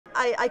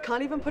I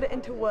can't even put it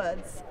into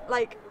words.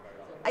 Like,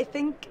 I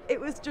think it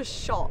was just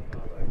shock.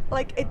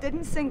 Like, it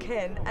didn't sink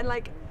in, and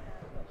like,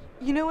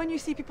 you know when you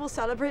see people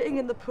celebrating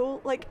in the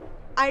pool, like,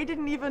 I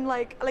didn't even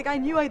like I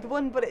knew I'd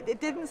won, but it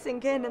didn't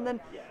sink in. And then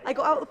I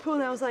got out of the pool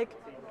and I was like,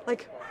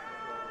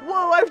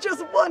 whoa, I've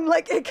just won.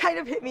 Like, it kind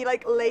of hit me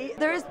like late.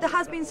 There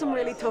has been some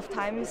really tough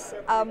times.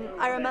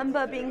 I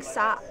remember being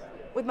sat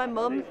with my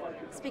mum,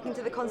 speaking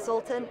to the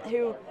consultant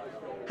who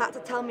had to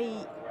tell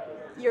me,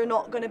 you're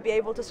not going to be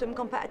able to swim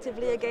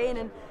competitively again.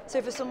 And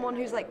so for someone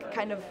who's like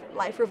kind of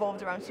life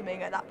revolved around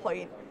swimming at that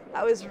point,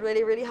 that was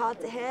really, really hard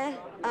to hear.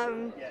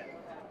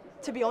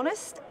 To be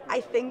honest, I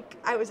think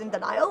I was in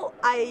denial.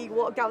 I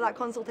walked out of that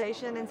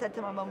consultation and said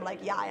to my mum, like,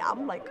 yeah, I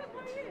am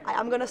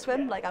going to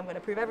swim, like, I'm going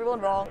to prove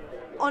everyone wrong.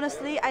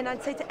 Honestly, and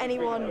I'd say to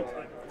anyone,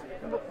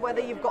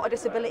 whether you've got a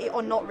disability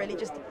or not really,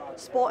 just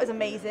sport is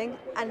amazing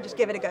and just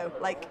give it a go.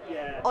 Like,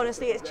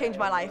 honestly, it's changed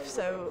my life.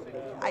 So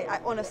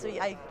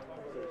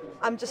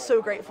I'm just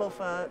so grateful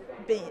for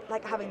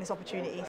having this opportunity.